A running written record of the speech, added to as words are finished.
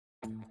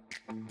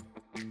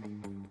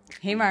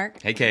Hey,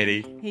 Mark. Hey,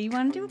 Katie. Hey, you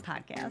want to do a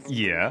podcast?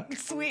 Yeah.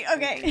 Sweet.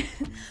 Okay.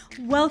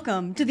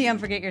 Welcome to the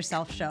Unforget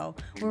Yourself show,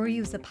 where we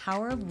use the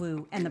power of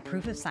woo and the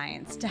proof of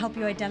science to help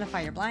you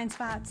identify your blind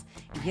spots,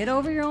 get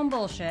over your own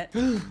bullshit,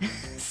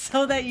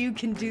 so that you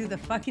can do the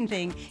fucking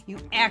thing you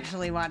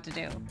actually want to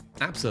do.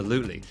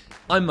 Absolutely.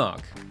 I'm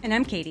Mark. And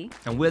I'm Katie.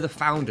 And we're the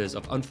founders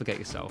of Unforget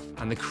Yourself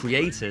and the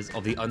creators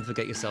of the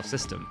Unforget Yourself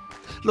system.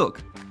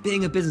 Look,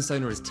 being a business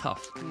owner is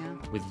tough. Yeah.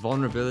 With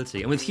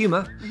vulnerability and with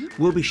humor,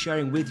 we'll be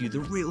sharing with you the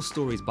real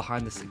stories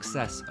behind the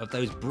success of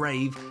those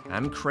brave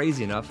and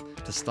crazy enough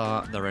to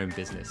start their own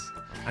business.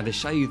 And to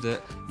show you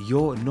that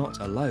you're not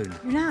alone.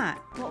 You're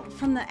not. Well,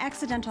 from the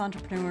accidental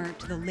entrepreneur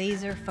to the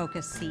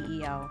laser-focused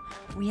CEO,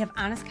 we have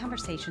honest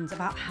conversations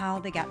about how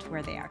they got to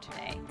where they are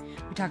today.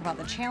 We talk about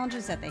the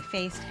challenges that they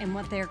faced and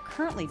what they're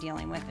currently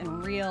dealing with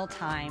in real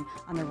time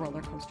on their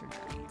roller coaster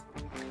journey.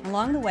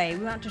 Along the way,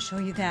 we want to show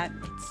you that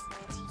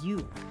it's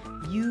you.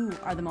 You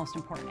are the most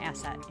important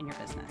asset in your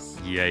business.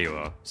 Yeah, you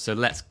are. So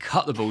let's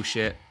cut the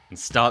bullshit and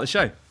start the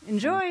show.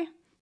 Enjoy.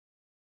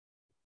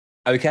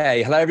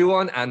 Okay, hello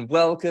everyone, and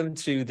welcome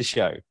to the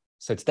show.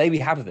 So today we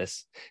have with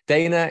us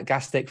Dana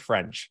Gastich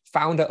French,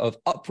 founder of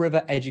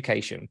Upriver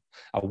Education,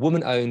 a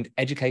woman-owned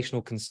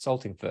educational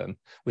consulting firm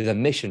with a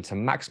mission to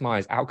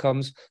maximize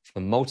outcomes for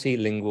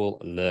multilingual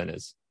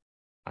learners.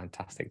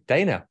 Fantastic.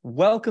 Dana,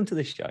 welcome to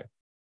the show.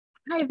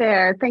 Hi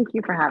there. Thank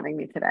you for having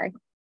me today.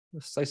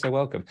 You're so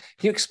welcome.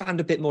 Can you expand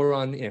a bit more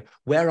on,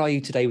 where are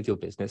you today with your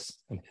business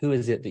and who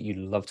is it that you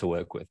love to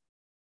work with?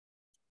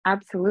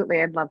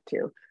 Absolutely. I'd love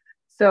to.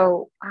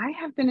 So I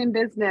have been in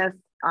business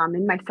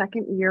in my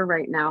second year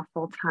right now,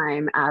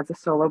 full-time as a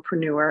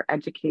solopreneur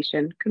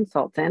education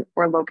consultant.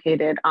 We're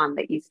located on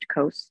the East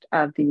Coast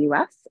of the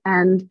US,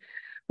 and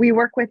we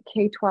work with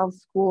K-12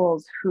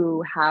 schools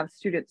who have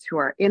students who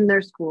are in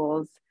their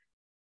schools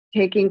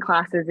taking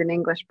classes in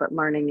English, but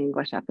learning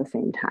English at the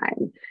same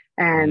time.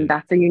 And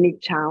that's a unique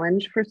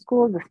challenge for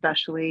schools,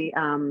 especially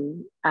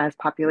as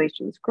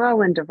populations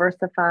grow and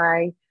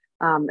diversify.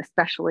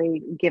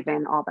 Especially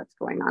given all that's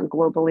going on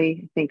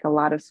globally. I think a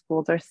lot of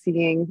schools are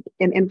seeing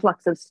an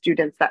influx of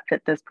students that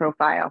fit this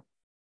profile,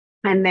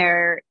 and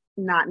they're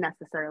not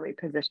necessarily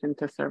positioned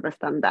to service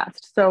them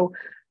best. So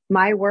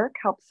my work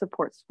helps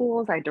support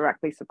schools. I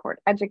directly support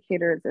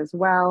educators as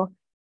well.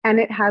 And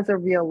it has a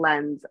real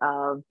lens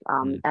of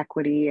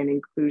equity and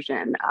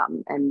inclusion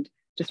and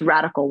just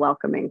radical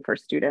welcoming for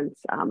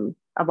students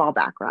of all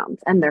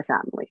backgrounds and their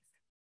families.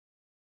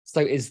 So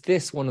is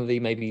this one of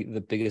maybe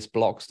the biggest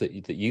blocks that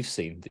you've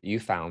seen, that you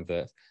found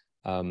that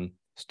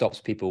stops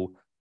people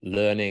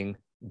learning,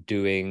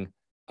 doing,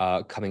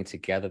 coming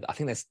together? I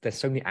think there's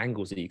so many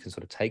angles that you can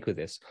sort of take with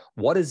this.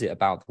 What is it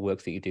about the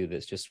work that you do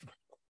that's just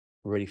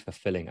really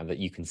fulfilling and that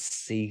you can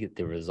see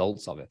the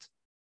results of it?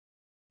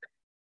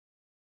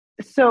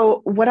 So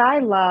what I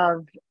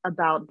love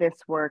about this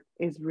work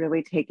is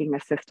really taking a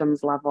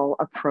systems level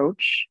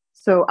approach.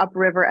 So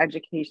Upriver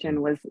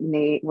Education was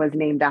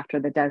named after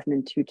the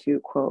Desmond Tutu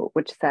quote,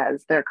 which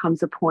says, there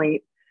comes a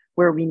point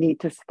where we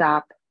need to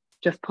stop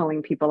just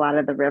pulling people out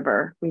of the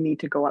river. We need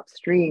to go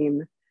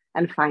upstream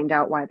and find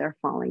out why they're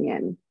falling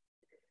in.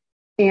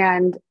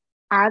 And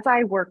as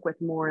I work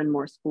with more and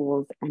more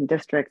schools and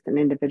districts and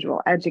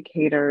individual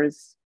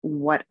educators,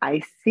 what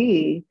I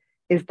see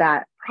is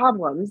that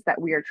problems that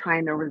we are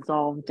trying to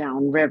resolve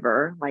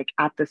downriver, like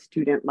at the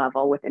student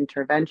level with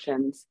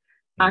interventions,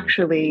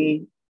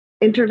 actually,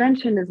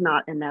 intervention is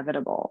not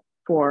inevitable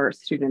for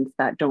students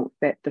that don't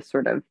fit the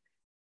sort of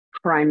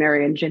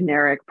primary and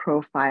generic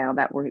profile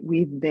that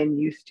we've been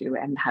used to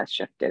and has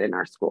shifted in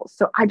our schools.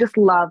 So I just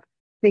love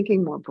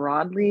thinking more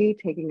broadly,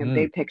 taking a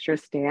big picture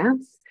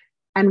stance,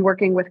 and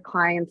working with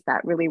clients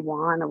that really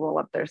want to roll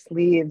up their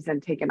sleeves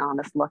and take an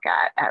honest look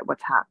at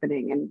what's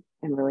happening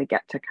and really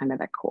get to kind of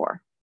the core.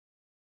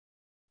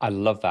 I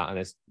love that. And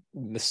there's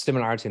the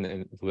similarity in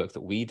the work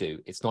that we do.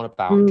 It's not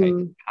about, okay,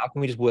 how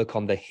can we just work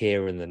on the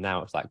here and the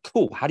now? It's like,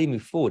 cool, how do you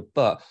move forward?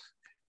 But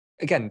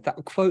again,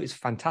 that quote is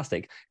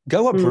fantastic.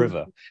 Go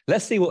upriver.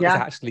 Let's see what is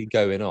actually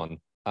going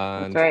on.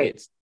 And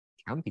it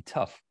can be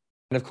tough.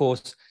 And of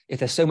course, if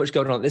there's so much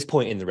going on at this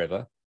point in the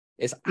river,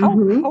 it's how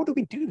do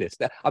we do this?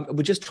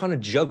 We're just trying to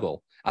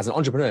juggle as an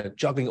entrepreneur,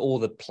 juggling all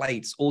the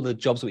plates, all the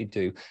jobs that we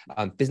do,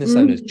 business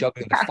owners,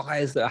 juggling the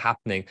fires that are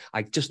happening.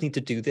 I just need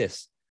to do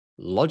this.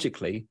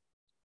 Logically,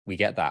 we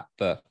get that,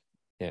 but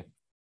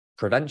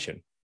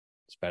prevention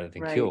is better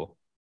than cure.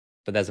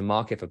 But there's a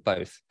market for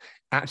both.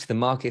 Actually, the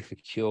market for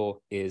cure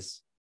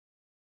is,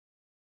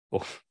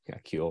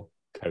 cure,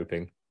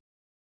 coping,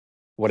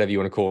 whatever you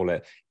want to call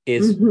it,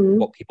 is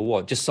what people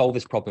want. Just solve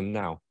this problem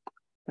now.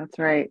 That's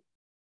right.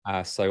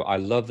 So I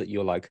love that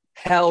you're like,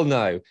 hell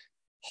no.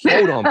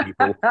 Hold on,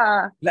 people.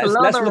 Let's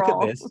look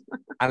at this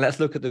and let's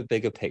look at the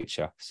bigger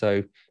picture.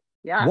 So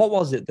what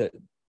was it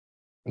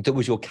that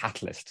was your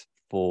catalyst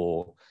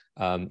for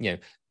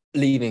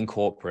leaving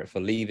corporate, for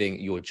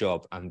leaving your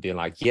job and being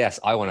like, yes,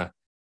 I want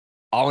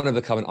to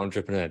become an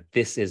entrepreneur.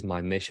 This is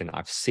my mission.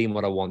 I've seen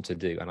what I want to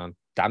do and I'm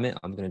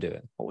going to do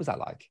it. What was that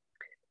like?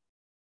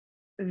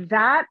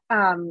 That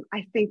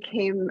I think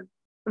came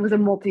it was a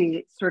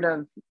multi sort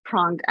of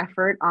pronged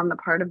effort on the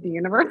part of the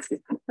universe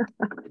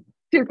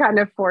to kind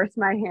of force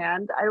my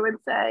hand, I would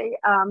say.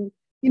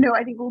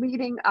 I think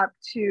leading up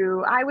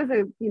to, I was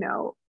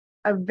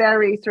a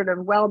very sort of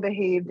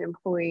well-behaved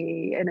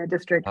employee in a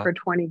district for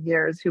 20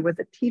 years who was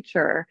a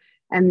teacher,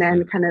 and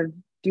then kind of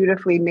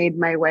dutifully made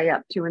my way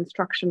up to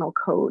instructional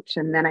coach.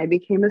 And then I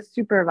became a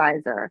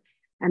supervisor,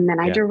 and then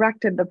I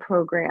directed the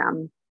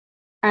program.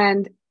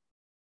 And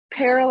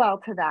parallel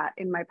to that,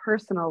 in my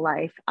personal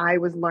life, I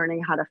was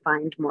learning how to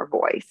find more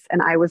voice,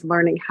 and I was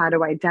learning how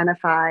to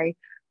identify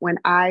when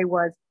I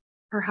was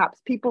perhaps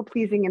people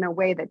pleasing in a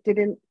way that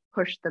didn't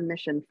push the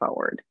mission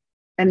forward.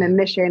 And the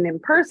mission in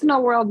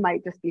personal world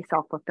might just be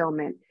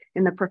self-fulfillment.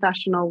 In the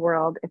professional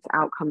world, it's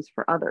outcomes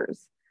for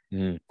others.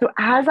 So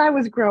as I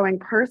was growing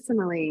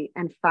personally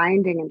and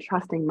finding and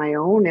trusting my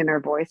own inner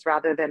voice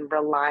rather than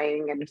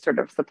relying and sort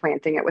of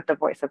supplanting it with the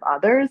voice of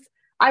others,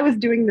 I was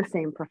doing the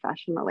same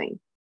professionally.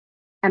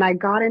 And I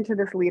got into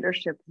this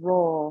leadership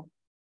role,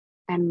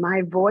 and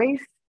my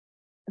voice,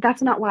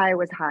 that's not why I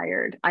was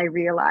hired. I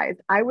realized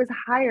I was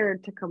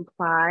hired to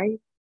comply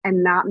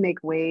and not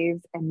make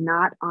waves and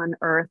not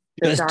unearth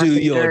the just dark do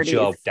and your dirties.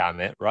 job, damn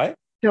it, right?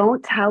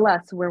 Don't tell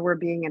us where we're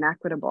being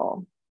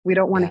inequitable. We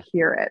don't want to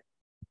hear it.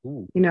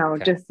 Ooh, we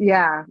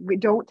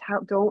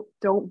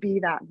don't be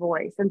that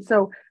voice. And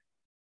so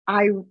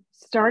I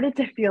started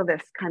to feel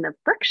this kind of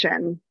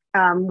friction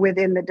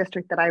within the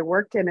district that I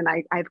worked in. And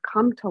I've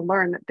come to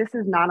learn that this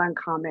is not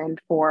uncommon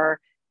for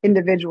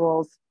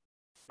individuals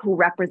who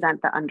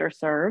represent the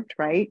underserved,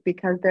 right?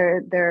 Because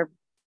they're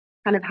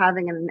kind of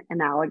having an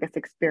analogous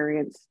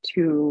experience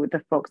to the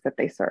folks that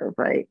they serve,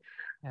 right?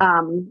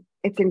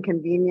 It's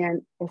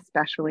inconvenient,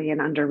 especially in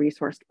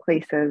under-resourced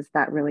places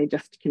that really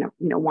just,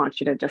 want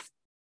you to just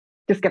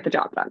get the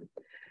job done.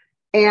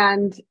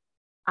 And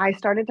I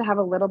started to have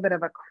a little bit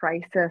of a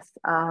crisis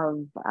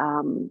of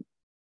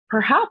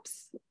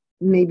perhaps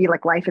maybe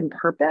like life and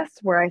purpose,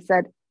 where I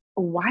said,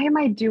 why am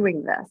I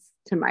doing this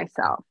to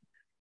myself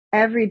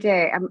every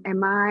day?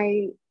 Am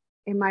I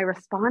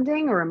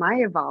responding, or am I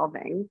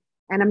evolving?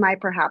 And am I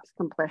perhaps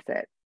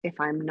complicit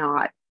if I'm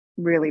not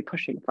really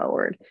pushing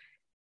forward?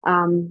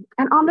 And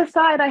on the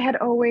side, I had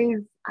always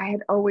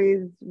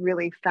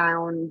really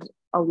found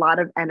a lot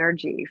of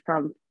energy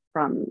from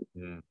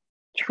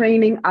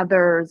training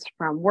others,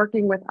 from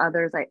working with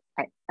others.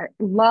 I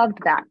loved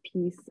that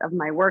piece of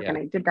my work, and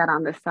I did that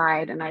on the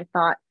side. And I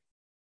thought,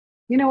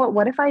 you know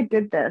what if I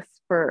did this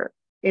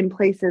in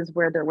places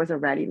where there was a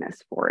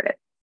readiness for it?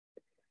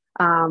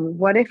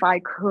 What if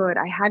I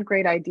had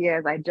great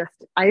ideas.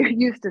 I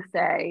used to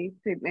say,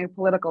 to make a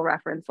political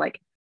reference, like,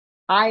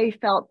 I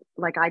felt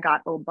like I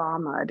got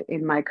Obama'd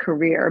in my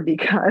career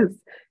because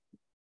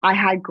I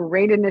had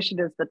great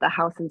initiatives, but the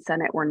House and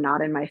Senate were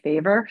not in my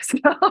favor. So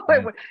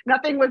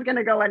nothing was going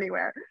to go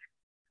anywhere.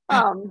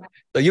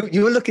 So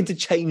you were looking to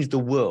change the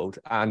world,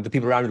 and the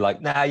people around you were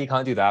like, nah, you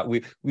can't do that.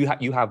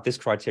 You have this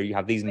criteria, you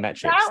have these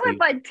metrics. That would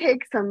like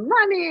take some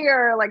money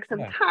or like some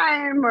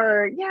time,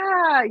 or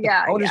I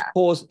want to just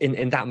pause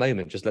in that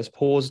moment. Just let's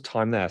pause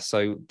time there.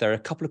 So there are a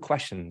couple of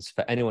questions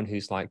for anyone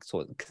who's like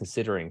sort of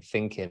considering,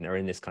 thinking, or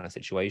in this kind of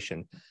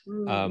situation.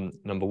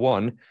 Number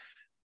one,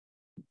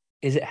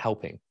 is it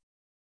helping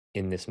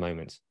in this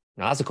moment?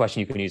 Now that's a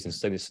question you can use in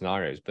so many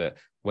scenarios, but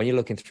when you're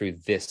looking through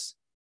this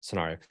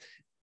scenario,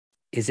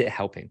 is it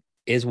helping?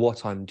 Is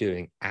what I'm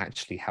doing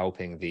actually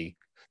helping the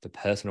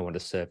person I want to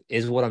serve?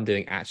 Is what I'm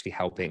doing actually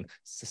helping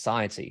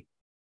society,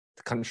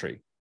 the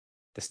country,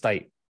 the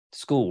state,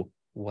 school,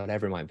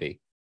 whatever it might be?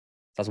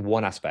 That's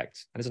one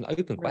aspect, and it's an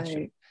open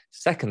question.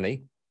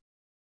 Secondly,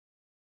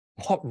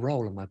 what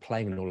role am I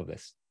playing in all of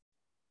this?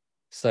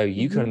 So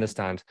you can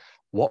understand,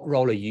 what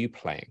role are you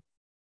playing?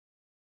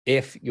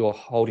 If you're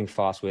holding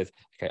fast with,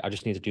 okay, I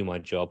just need to do my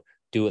job,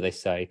 do what they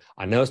say.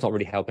 I know it's not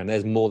really helping.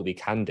 There's more that we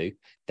can do.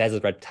 There's a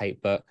red tape,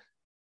 but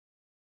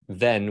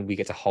then we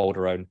get to hold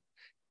our own.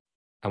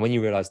 And when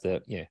you realize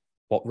that,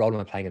 what role am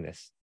I playing in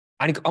this?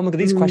 And oh my God,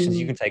 these questions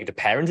you can take into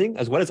parenting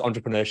as well as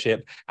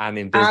entrepreneurship and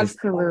in business.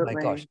 Absolutely. Oh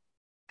my gosh,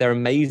 they're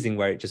amazing,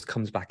 where it just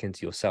comes back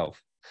into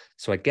yourself.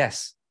 So I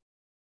guess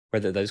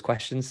whether those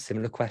questions,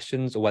 similar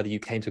questions, or whether you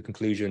came to a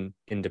conclusion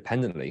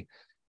independently,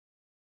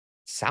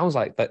 sounds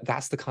like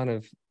that's the kind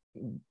of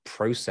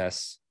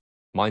process,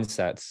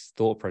 mindsets,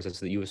 thought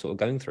process that you were sort of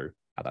going through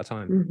at that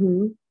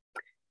time.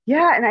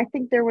 Yeah, and I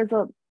think there was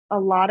a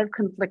lot of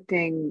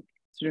conflicting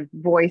sort of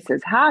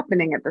voices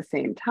happening at the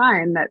same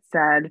time that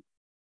said,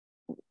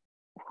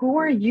 who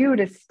are you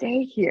to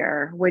stay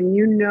here when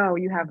you know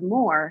you have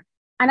more?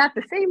 And at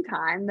the same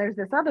time, there's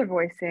this other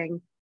voice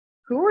saying,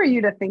 who are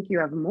you to think you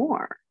have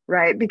more,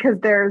 right? Because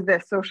there's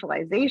this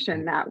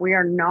socialization that we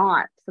are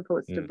not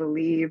supposed to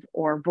believe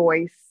or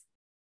voice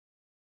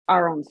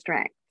our own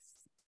strengths.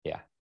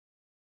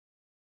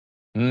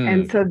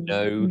 And so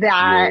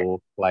that your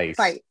place.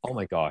 fight. Oh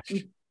my gosh.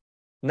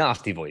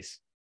 Nasty voice.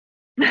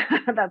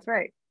 That's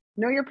right.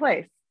 Know your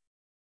place.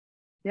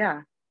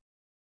 Yeah.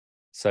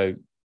 So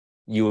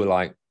you were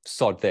like,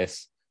 sod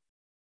this.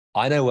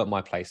 I know what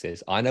my place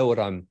is. I know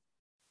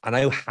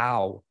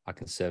how I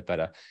can serve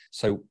better.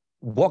 So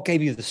what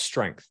gave you the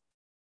strength?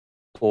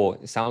 Or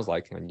it sounds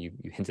like, and you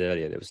hinted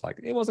earlier, it was like,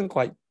 it wasn't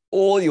quite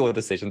all your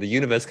decision. The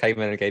universe came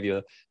in and gave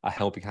you a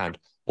helping hand.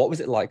 What was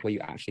it like where you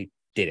actually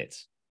did it?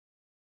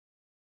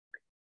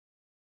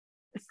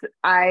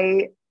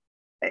 I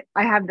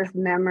have this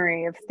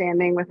memory of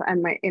standing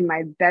in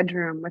my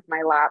bedroom with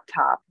my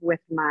laptop with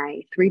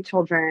my 3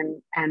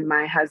 children and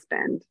my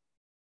husband.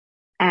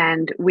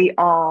 And we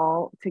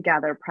all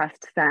together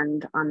pressed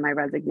send on my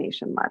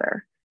resignation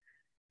letter.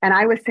 And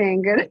I was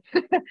saying good.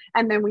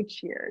 And then we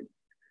cheered.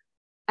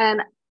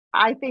 And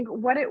I think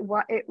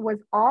it was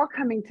all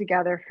coming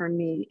together for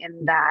me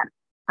in that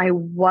I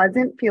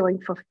wasn't feeling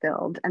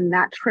fulfilled. And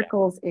that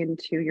trickles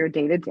into your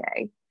day to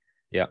day.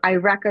 Yeah. I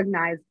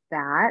recognized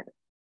that.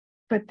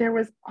 But there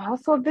was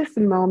also this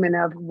moment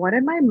of, what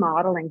am I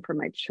modeling for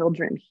my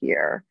children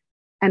here?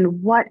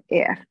 And what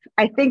if?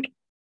 I think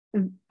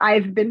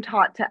I've been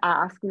taught to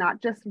ask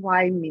not just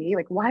why me,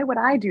 like, why would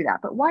I do that?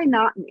 But why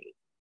not me?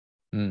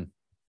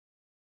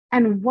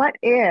 And what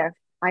if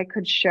I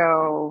could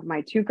show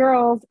my 2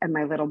 girls and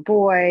my little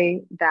boy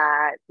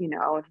that,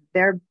 if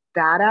their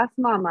badass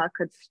mama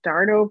could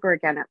start over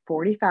again at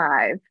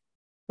 45,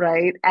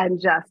 right? And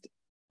just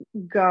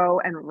go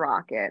and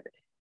rock it.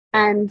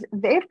 And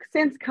they've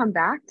since come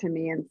back to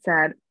me and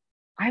said,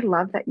 I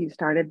love that you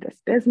started this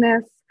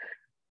business.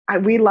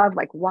 We love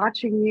like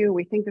watching you.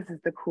 We think this is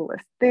the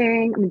coolest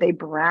thing. I mean, they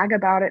brag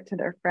about it to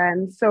their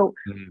friends. So,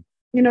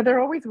 they're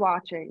always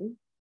watching.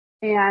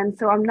 And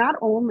so I'm not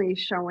only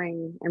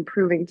showing and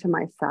proving to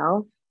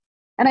myself,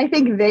 and I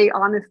think they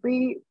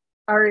honestly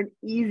are an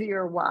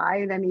easier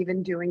why than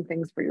even doing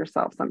things for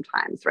yourself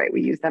sometimes, right?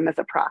 We use them as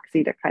a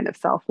proxy to kind of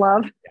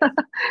self-love. Yes.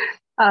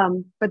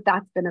 But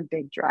that's been a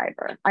big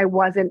driver. I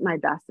wasn't my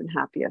best and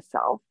happiest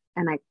self.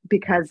 And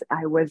because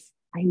I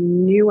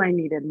knew I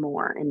needed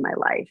more in my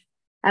life.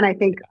 And I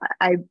think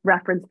I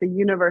referenced the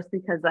universe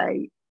because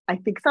I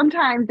think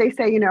sometimes they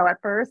say,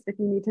 at first, if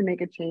you need to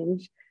make a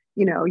change,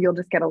 you'll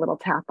just get a little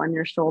tap on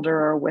your shoulder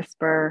or a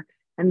whisper,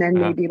 and then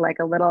maybe like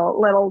a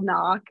little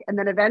knock. And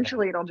then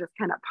eventually it'll just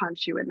kind of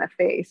punch you in the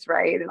face,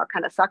 right? It'll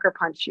kind of sucker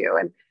punch you.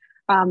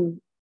 And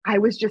I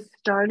was just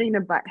starting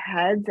to butt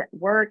heads at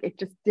work. It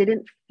just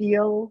didn't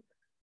feel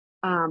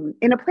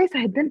in a place I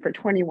had been for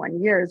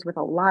 21 years with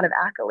a lot of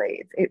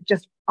accolades. It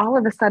just all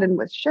of a sudden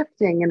was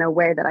shifting in a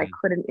way that I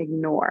couldn't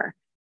ignore.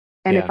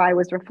 And if I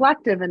was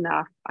reflective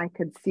enough, I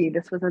could see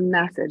this was a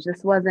message.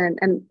 This wasn't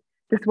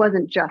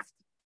just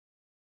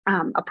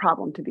a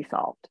problem to be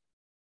solved.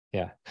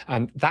 Yeah.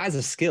 And that is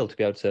a skill, to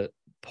be able to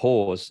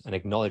pause and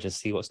acknowledge and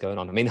see what's going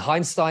on. I mean,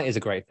 hindsight is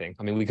a great thing.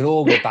 I mean, we can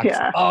all go back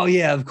to, oh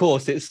yeah, of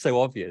course, it's so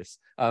obvious.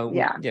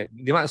 The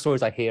amount of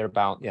stories I hear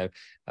about,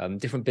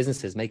 different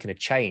businesses making a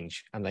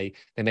change, and they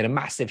made a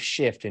massive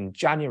shift in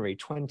January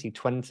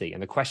 2020.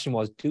 And the question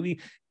was, do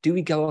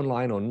we go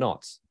online or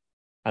not?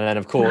 And then,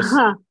 of course,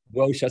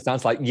 world shuts down.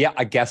 It's like, yeah,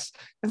 I guess,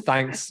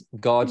 thanks,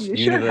 God,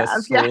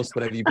 universe, source,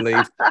 whatever you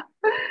believe.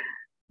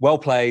 Well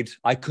played.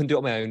 I couldn't do it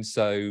on my own,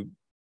 so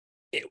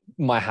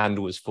my hand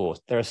was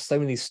forced. There are so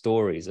many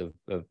stories of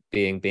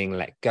being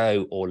let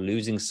go, or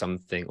losing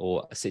something,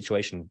 or a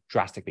situation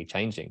drastically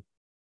changing.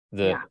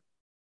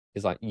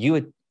 It's like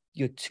you're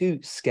too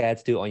scared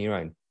to do it on your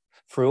own.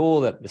 For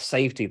all the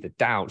safety, the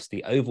doubts,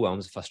 the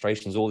overwhelms,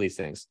 frustrations, all these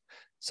things.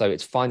 So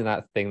it's finding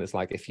that thing that's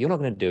like, if you're not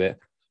going to do it,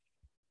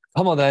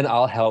 come on, then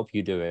I'll help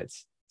you do it.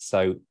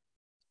 So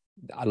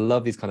I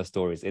love these kind of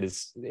stories.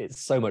 It's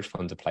so much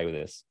fun to play with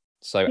this.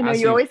 So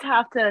you always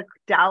have to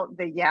doubt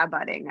the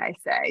butting, I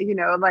say.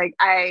 Like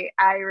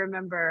I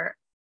remember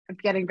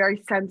getting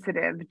very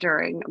sensitive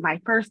during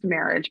my first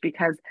marriage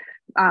because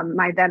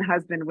my then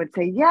husband would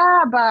say,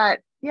 yeah, but,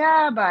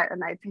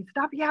 and I'd say,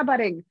 stop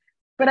butting.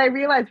 But I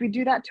realized we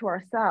do that to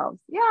ourselves.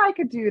 Yeah, I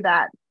could do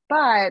that,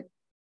 but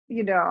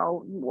we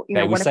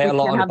say it a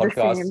lot on the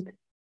podcast.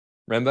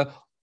 Remember,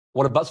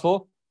 what are butts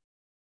for?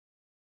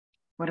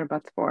 What are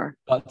butts for?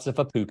 Butts are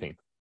for pooping.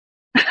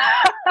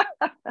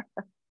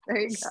 There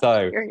you go.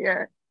 So you're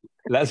here.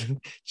 Let's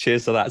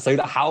cheers to that. So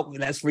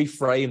let's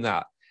reframe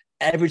that.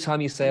 Every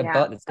time you say a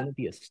but, there's going to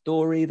be a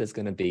story. There's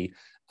going to be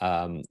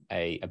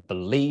a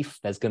belief.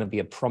 There's going to be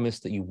a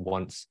promise that you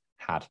once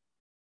had.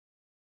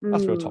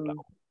 That's real top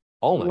level.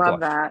 Oh my Love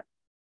gosh. that.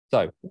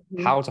 So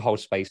how to hold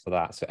space for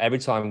that. So every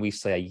time we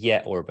say a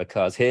yet or a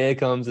because, here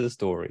comes a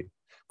story.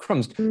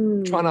 Crumbs,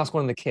 try and ask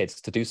one of the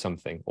kids to do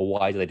something, or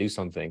why do they do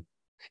something?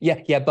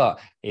 Yeah, but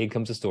here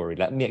comes a story.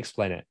 Let me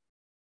explain it.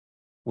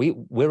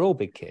 We're all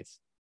big kids.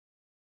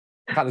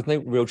 In fact, there's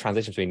no real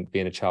transition between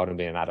being a child and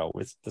being an adult.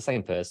 It's the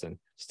same person,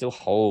 still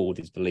hold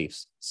these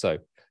beliefs. So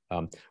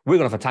we're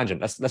going off a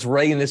tangent. Let's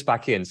rein this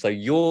back in. So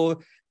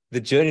the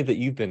journey that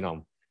you've been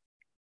on.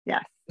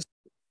 Yes.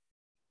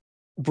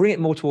 Bring it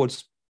more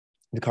towards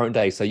the current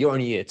day. So you're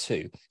in year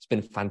 2. It's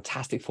been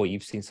fantastic for you.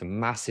 You've seen some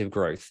massive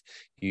growth.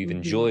 You've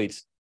enjoyed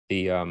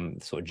the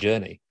sort of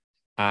journey.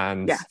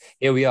 And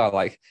here we are,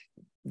 like,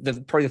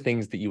 probably the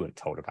things that you weren't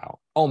told about.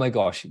 Oh my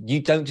gosh, you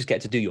don't just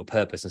get to do your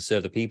purpose and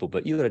serve the people,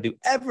 but you got to do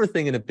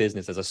everything in a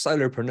business as a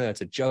solopreneur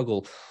to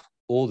juggle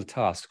all the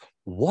tasks.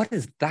 What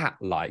is that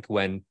like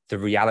when the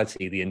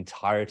reality, the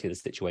entirety of the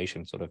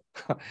situation sort of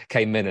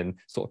came in and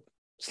sort of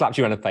slapped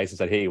you around the face and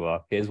said, here you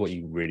are, here's what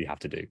you really have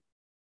to do?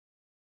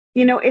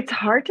 It's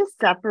hard to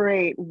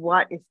separate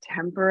what is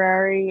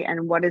temporary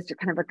and what is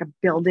kind of like a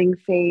building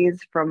phase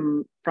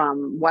from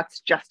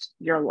what's just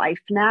your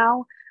life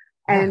now.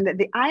 Yeah. And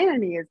the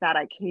irony is that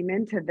I came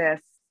into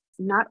this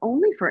not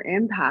only for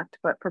impact,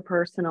 but for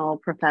personal,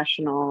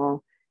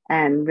 professional,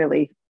 and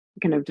really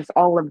kind of just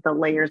all of the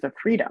layers of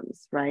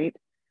freedoms, right?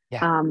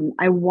 Yeah.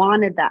 I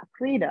wanted that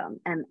freedom.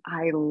 And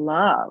I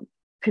love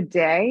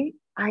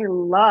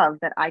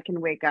that I can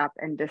wake up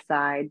and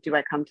decide, do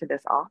I come to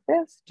this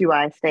office? Do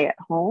I stay at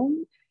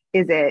home?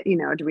 Is it,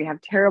 do we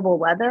have terrible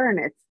weather and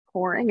it's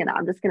pouring and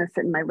I'm just going to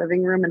sit in my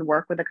living room and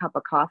work with a cup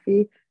of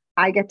coffee?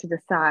 I get to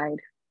decide.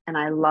 And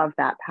I love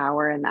that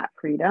power and that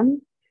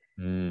freedom.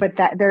 Mm. But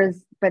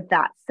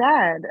that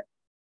said,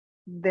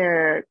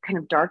 their kind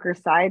of darker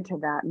side to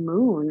that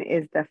moon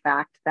is the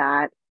fact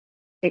that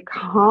it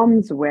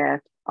comes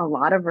with a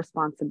lot of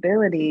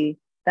responsibility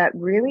that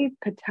really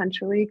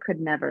potentially could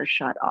never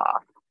shut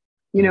off.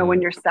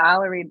 When you're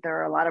salaried,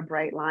 there are a lot of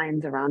bright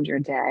lines around your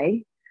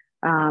day.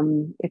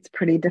 It's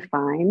pretty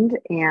defined,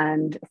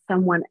 and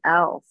someone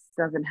else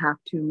doesn't have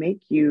to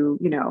make you,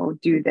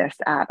 do this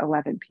at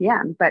 11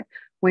 p.m. But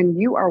when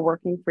you are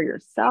working for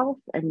yourself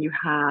and you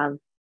have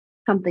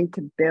something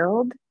to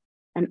build,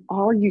 and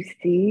all you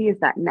see is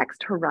that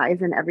next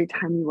horizon every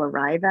time you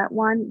arrive at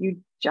one, you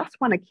just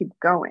want to keep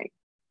going.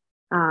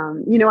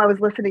 I was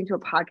listening to a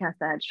podcast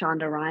that had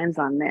Shonda Rhimes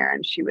on there,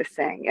 and she was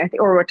saying,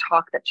 or a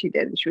talk that she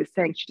did, and she was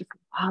saying she just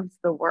loves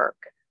the work.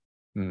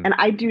 And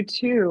I do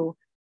too.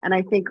 And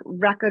I think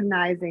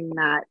recognizing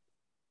that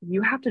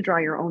you have to draw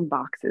your own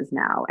boxes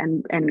now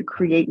and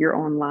create your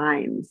own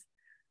lines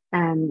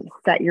and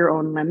set your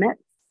own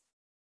limits,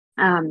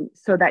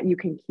 so that you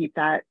can keep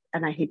that.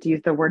 And I hate to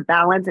use the word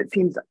balance; it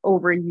seems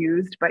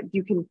overused, but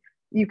you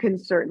can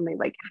certainly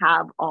like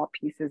have all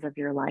pieces of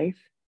your life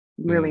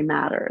really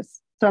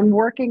matters. So I'm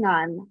working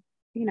on,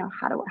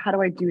 how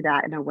do I do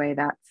that in a way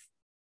that's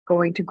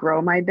going to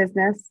grow my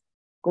business,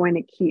 going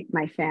to keep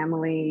my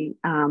family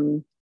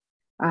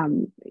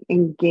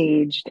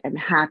engaged and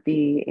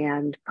happy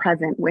and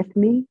present with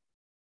me,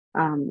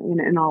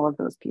 in all of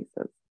those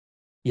pieces.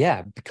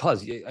 Yeah,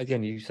 because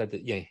again, you said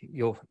that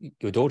your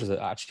daughters are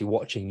actually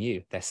watching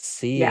you. They're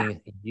seeing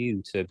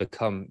you to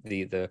become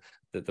the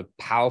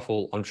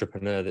powerful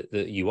entrepreneur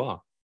that you are.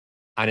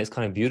 And it's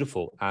kind of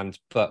beautiful.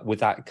 But with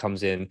that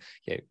comes in,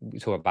 we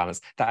talk about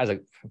balance.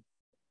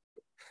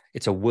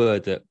 It's a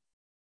word that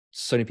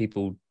so many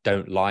people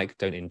don't like,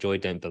 don't enjoy,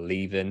 don't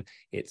believe in.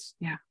 It's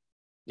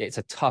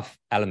a tough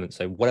element.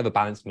 So whatever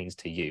balance means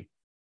to you, it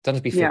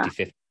doesn't have to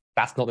be 50-50.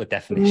 That's not the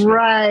definition.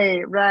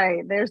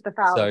 Right. There's the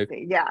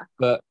fallacy.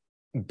 But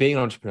being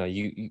an entrepreneur,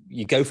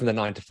 you go from the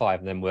 9 to 5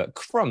 and then work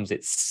crumbs.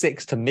 It's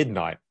 6 to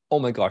midnight. Oh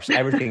my gosh,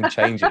 everything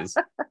changes.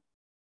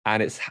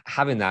 And it's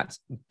having that,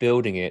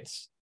 building it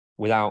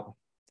without,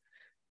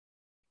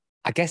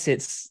 I guess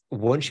it's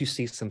once you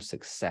see some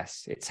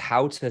success, it's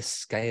how to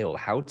scale,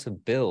 how to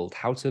build,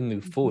 how to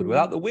move forward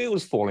without the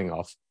wheels falling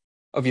off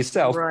of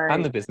yourself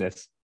and the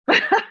business.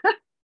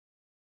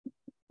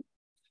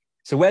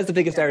 So where's the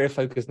biggest area of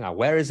focus now?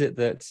 Where is it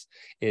that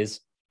is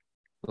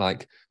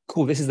like,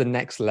 cool, this is the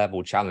next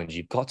level challenge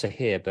you've got to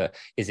hear, but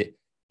is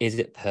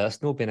it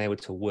personal, being able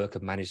to work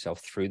and manage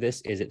yourself through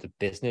this? Is it the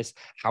business,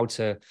 how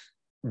to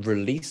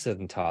release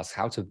certain tasks,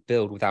 how to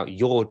build without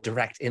your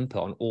direct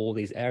input on all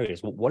these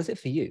areas? What is it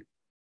for you?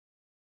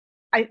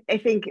 I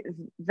think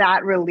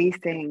that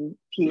releasing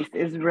piece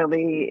is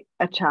really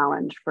a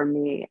challenge for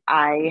me.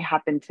 I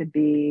happen to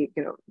be,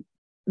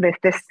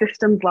 this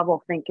systems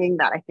level thinking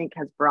that I think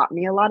has brought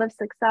me a lot of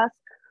success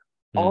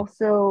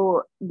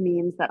also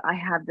means that I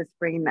have this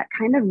brain that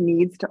kind of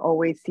needs to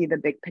always see the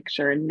big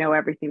picture and know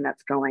everything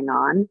that's going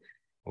on.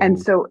 And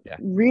so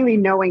really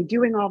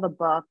doing all the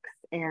books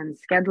and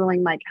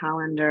scheduling my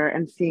calendar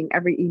and seeing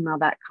every email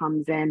that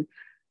comes in,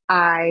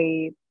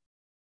 I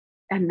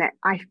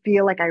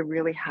feel like I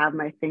really have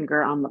my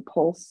finger on the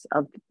pulse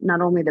of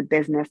not only the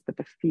business, but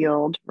the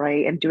field,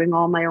 right? And doing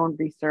all my own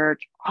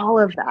research, all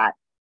of that.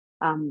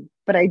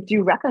 But I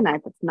do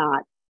recognize it's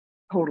not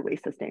totally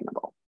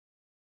sustainable.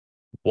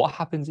 What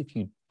happens if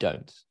you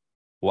don't?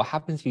 What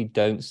happens if you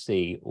don't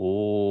see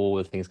all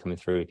the things coming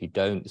through, if you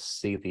don't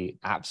see the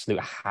absolute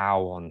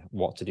how on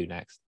what to do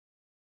next?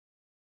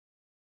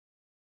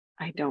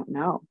 I don't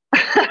know.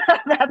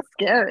 That's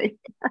scary.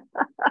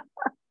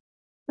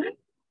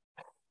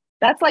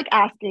 That's like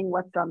asking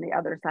what's on the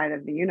other side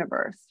of the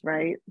universe,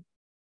 right?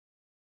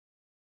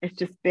 It's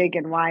just big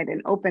and wide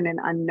and open and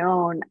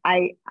unknown.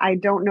 I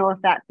don't know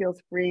if that feels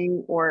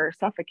freeing or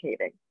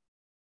suffocating.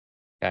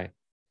 Okay.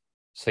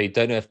 So you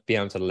don't know if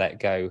being able to let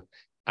go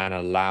and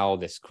allow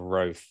this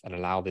growth and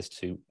allow this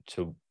to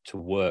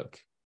work,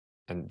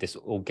 and this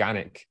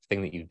organic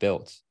thing that you've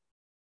built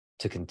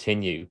to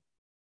continue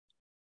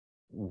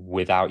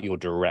without your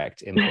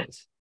direct input.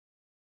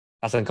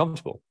 That's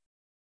uncomfortable.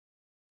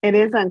 It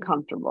is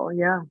uncomfortable.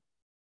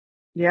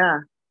 Yeah.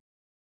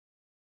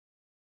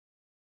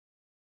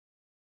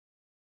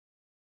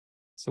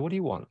 So what do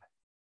you want?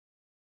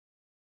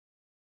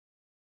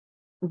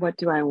 What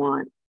do I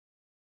want?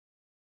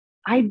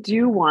 I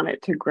do want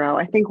it to grow.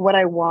 I think what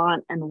I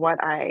want and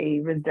what I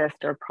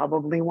resist are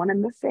probably one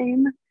and the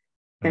same.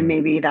 And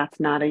maybe that's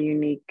not a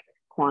unique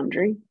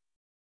quandary.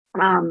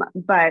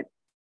 But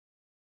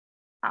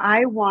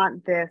I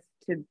want this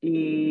to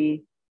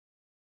be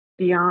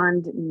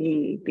beyond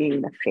me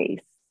being the face,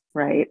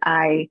 right?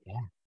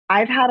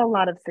 I've had a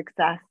lot of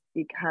success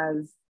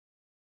because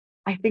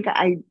I think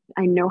I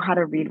know how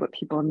to read what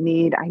people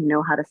need. I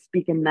know how to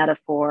speak in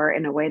metaphor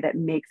in a way that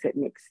makes it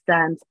make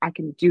sense. I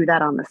can do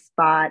that on the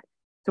spot.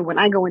 So when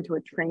I go into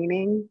a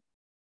training,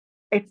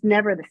 it's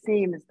never the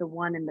same as the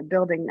one in the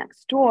building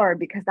next door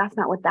because that's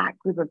not what that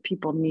group of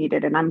people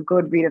needed. And I'm a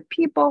good read of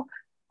people,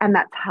 and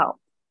that's helped.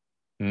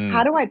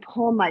 How do I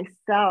pull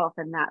myself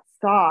and that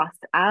sauce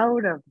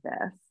out of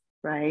this,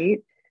 right?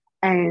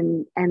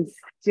 And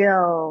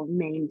still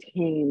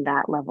maintain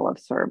that level of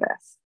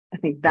service? I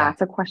think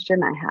that's a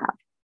question I have.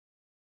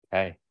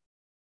 Okay.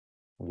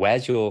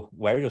 Where's your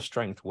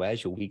strength?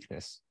 Where's your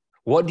weakness?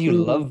 What do you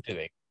love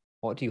doing?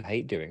 What do you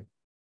hate doing?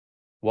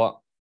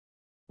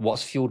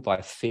 What's fueled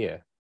by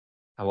fear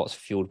and what's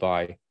fueled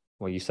by,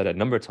 well, you said it a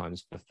number of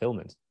times,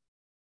 fulfillment.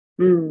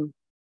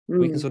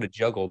 We can sort of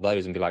juggle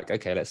those and be like,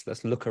 okay,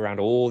 let's look around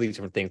all these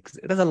different things because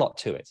there's a lot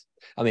to it.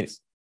 I mean,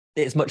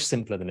 it's much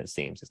simpler than it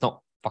seems. It's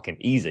not fucking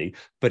easy,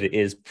 but it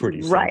is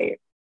pretty simple.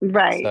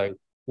 Right. So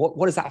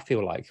what does that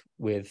feel like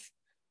with,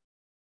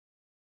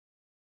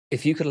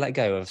 if you could let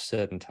go of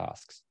certain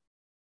tasks?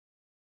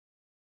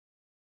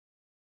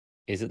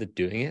 Is it the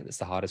doing it that's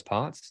the hardest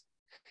part?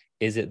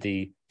 Is it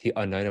the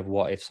unknown of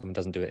what if someone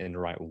doesn't do it in the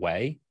right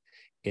way?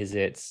 Is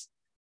it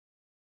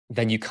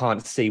then you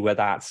can't see where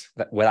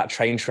that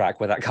train track,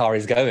 where that car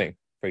is going,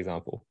 for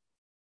example?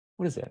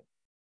 What is it?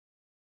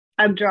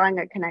 I'm drawing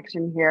a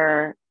connection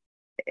here.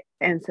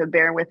 And so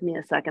bear with me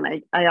a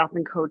second. I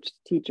often coach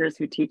teachers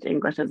who teach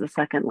English as a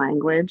second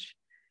language.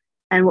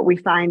 And what we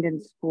find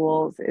in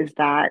schools is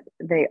that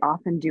they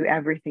often do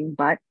everything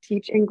but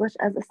teach English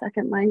as a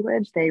second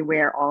language. They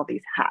wear all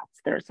these hats.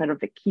 They're sort of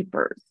the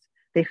keepers.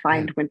 They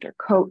find winter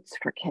coats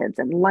for kids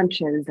and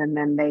lunches, and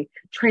then they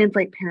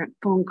translate parent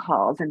phone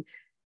calls. And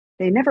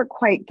they never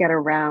quite get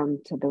around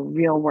to the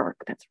real work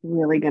that's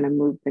really going to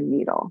move the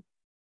needle.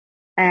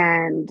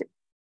 And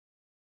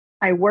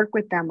I work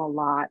with them a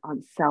lot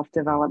on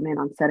self-development,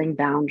 on setting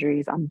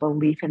boundaries, on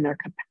belief in their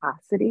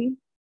capacity.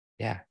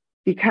 Yeah.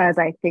 Because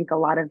I think a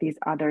lot of these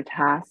other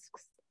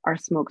tasks are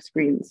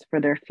smokescreens for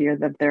their fear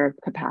of their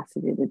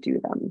capacity to do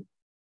them.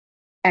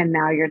 And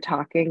now you're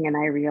talking and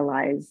I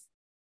realize,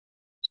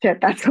 shit,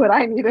 that's what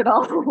I needed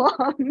all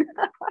along.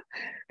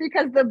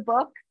 Because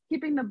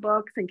keeping the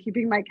books and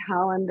keeping my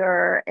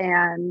calendar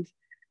and,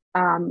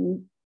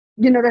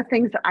 the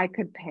things that I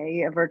could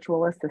pay a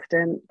virtual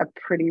assistant a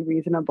pretty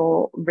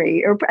reasonable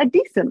rate or a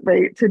decent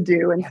rate to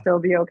do and still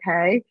be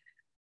okay.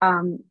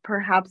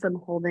 Perhaps I'm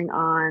holding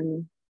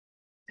on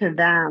to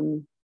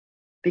them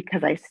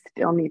because I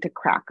still need to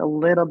crack a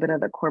little bit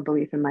of the core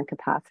belief in my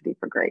capacity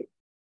for great.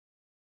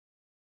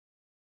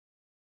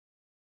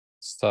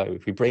 So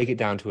if we break it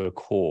down to a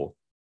core,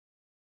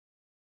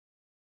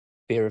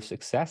 fear of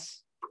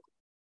success,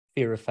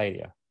 fear of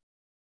failure.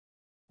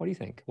 What do you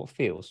think? What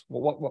feels?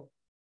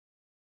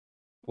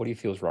 What do you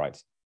feels right?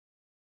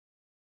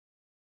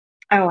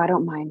 Oh, I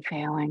don't mind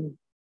failing.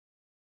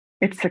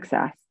 It's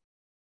success.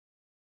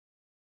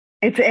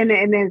 It's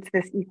it's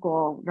this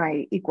equal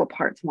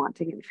parts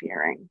wanting and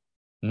fearing.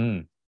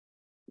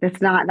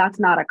 That's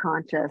not a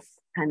conscious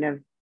kind of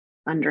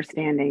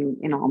understanding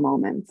in all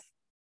moments.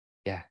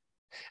 Yeah.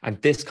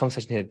 And this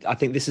conversation here, I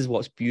think this is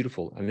what's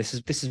beautiful. And this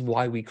is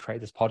why we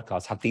create this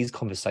podcast, have these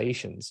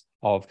conversations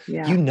of,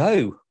 you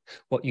know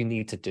what you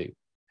need to do.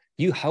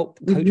 You help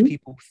coach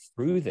people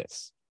through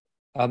this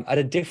at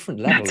a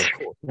different level, of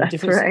course, in a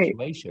different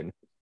situation.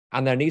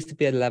 And there needs to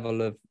be a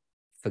level of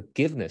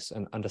forgiveness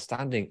and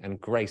understanding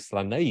and grace that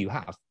I know you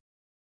have.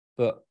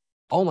 But,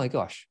 oh my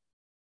gosh,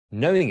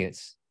 knowing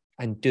it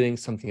and doing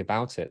something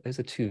about it, those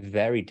are two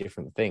very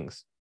different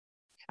things.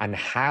 And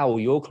how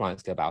your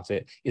clients go about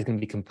it is going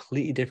to be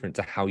completely different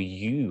to how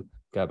you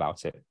go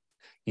about it.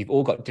 You've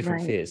all got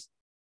different fears,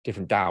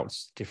 different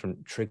doubts,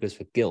 different triggers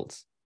for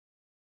guilt,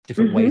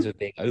 different ways of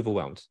being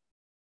overwhelmed.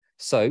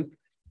 So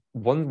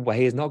one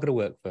way is not going to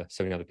work for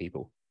so many other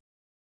people.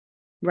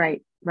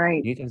 Right.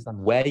 You need to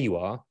understand where you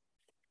are,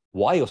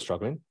 why you're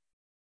struggling,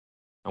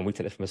 and we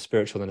take it from a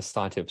spiritual and a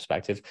scientific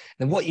perspective,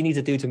 and then what you need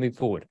to do to move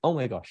forward. Oh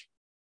my gosh.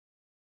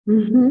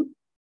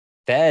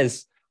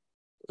 Let's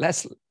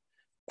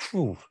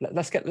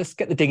get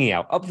the dinghy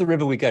out. Up the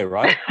river we go,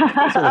 right?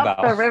 That's all about.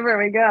 Up the river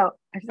we go.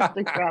 I just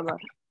to grab a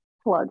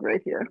plug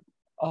right here.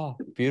 Oh,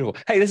 beautiful.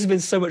 Hey, this has been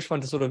so much fun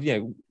to sort of,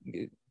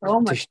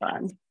 much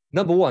fun.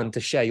 Number one, to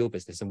share your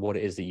business and what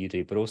it is that you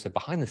do, but also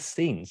behind the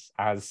scenes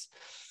as,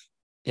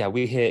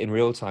 we hear in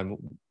real time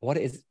what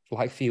it is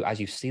like for you as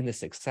you've seen the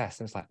success.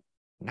 And it's like,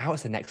 now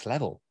it's the next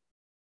level.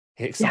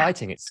 It's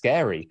exciting. It's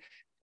scary.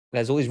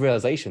 There's all these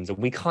realizations and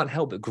we can't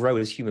help but grow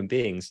as human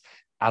beings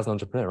as an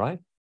entrepreneur, right?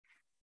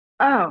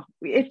 oh,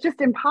 it's just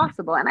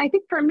impossible. And I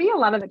think for me, a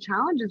lot of the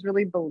challenge is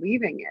really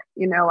believing it.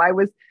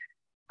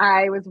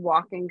 I was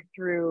walking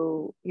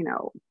through,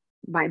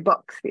 my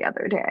books the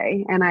other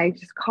day, and I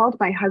just called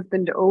my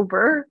husband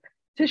over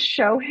to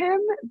show him,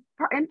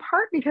 in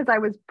part because I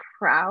was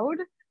proud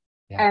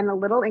and a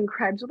little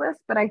incredulous,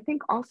 but I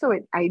think also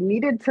I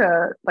needed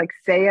to like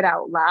say it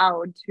out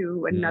loud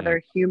to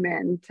another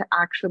human to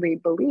actually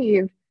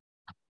believe.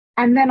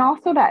 And then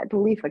also that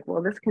belief, like,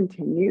 will this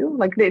continue?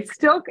 Like it's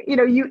still,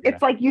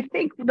 it's like you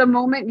think the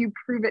moment you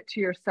prove it to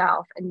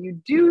yourself and you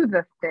do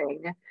the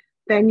thing,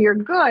 then you're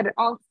good,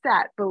 all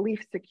set,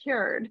 belief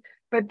secured.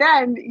 But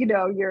then,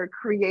 your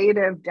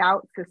creative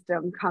doubt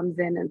system comes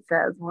in and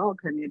says, well,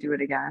 can you do it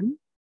again?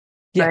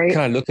 Yeah, right?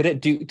 Can I look at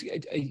it?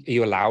 Are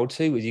you allowed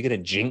to? Are you going to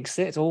jinx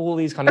it? All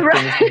these kind of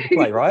things come into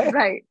play,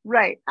 right?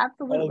 Right.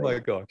 Absolutely. Oh my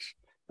gosh.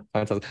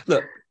 Fantastic.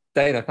 Look,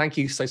 Dana, thank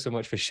you so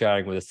much for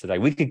sharing with us today.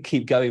 We could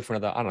keep going for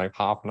another, I don't know,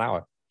 half an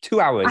hour, 2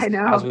 hours. I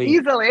know, as we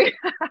easily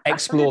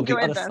explore the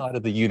other side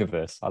of the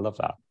universe. I love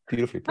that.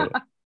 Beautifully put.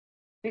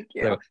 Thank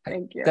you. So,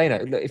 Thank you.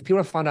 Dana, look, if people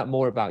want to find out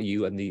more about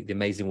you and the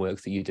amazing work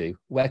that you do,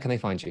 where can they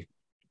find you?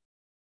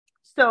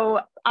 So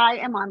I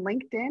am on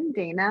LinkedIn,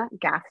 Dana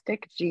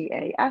Gastich,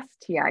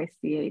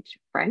 Gastich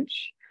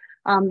French.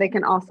 They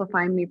can also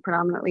find me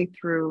predominantly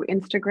through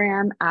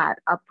Instagram at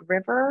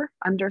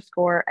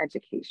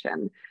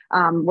upriver_education.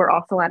 We're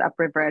also at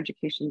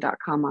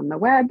uprivereducation.com on the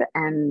web,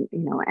 and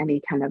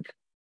any kind of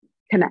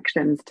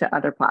connections to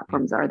other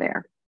platforms are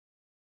there.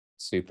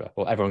 Super.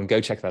 Well, everyone go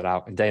check that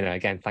out. And Dana,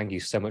 again, thank you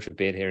so much for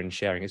being here and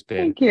sharing. It's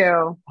been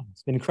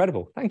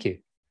incredible. Thank you.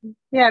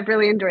 Yeah, I've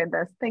really enjoyed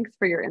this. Thanks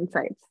for your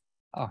insights.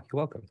 Oh, you're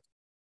welcome.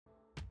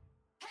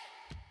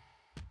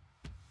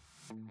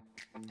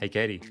 Hey,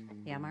 Katie.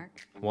 Yeah,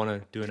 Mark? Want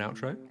to do an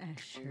outro? I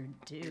sure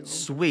do.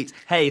 Sweet.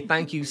 Hey,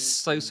 thank you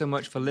so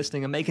much for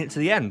listening and making it to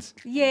the end.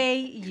 Yay,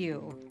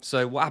 you.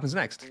 So what happens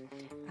next?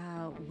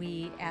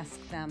 We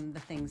ask them the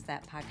things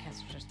that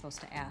podcasters are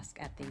supposed to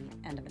ask at the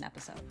end of an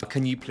episode.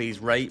 Can you please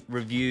rate,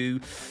 review,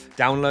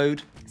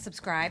 download?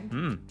 Subscribe.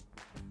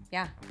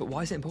 Yeah. But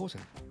why is it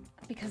important?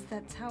 Because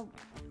that's how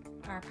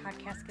our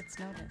podcast gets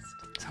noticed.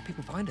 That's how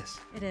people find us.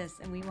 It is,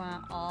 and we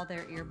want all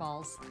their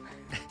earballs.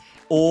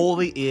 All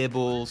the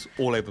earballs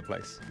all over the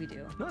place. We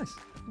do. Nice.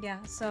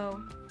 Yeah,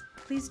 so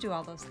please do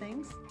all those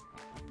things.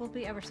 We'll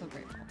be ever so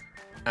grateful.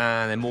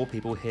 And then more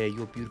people hear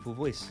your beautiful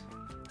voice.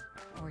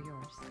 Or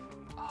yours.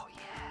 Oh,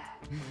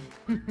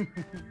 yeah.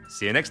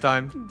 See you next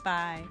time.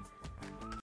 Bye.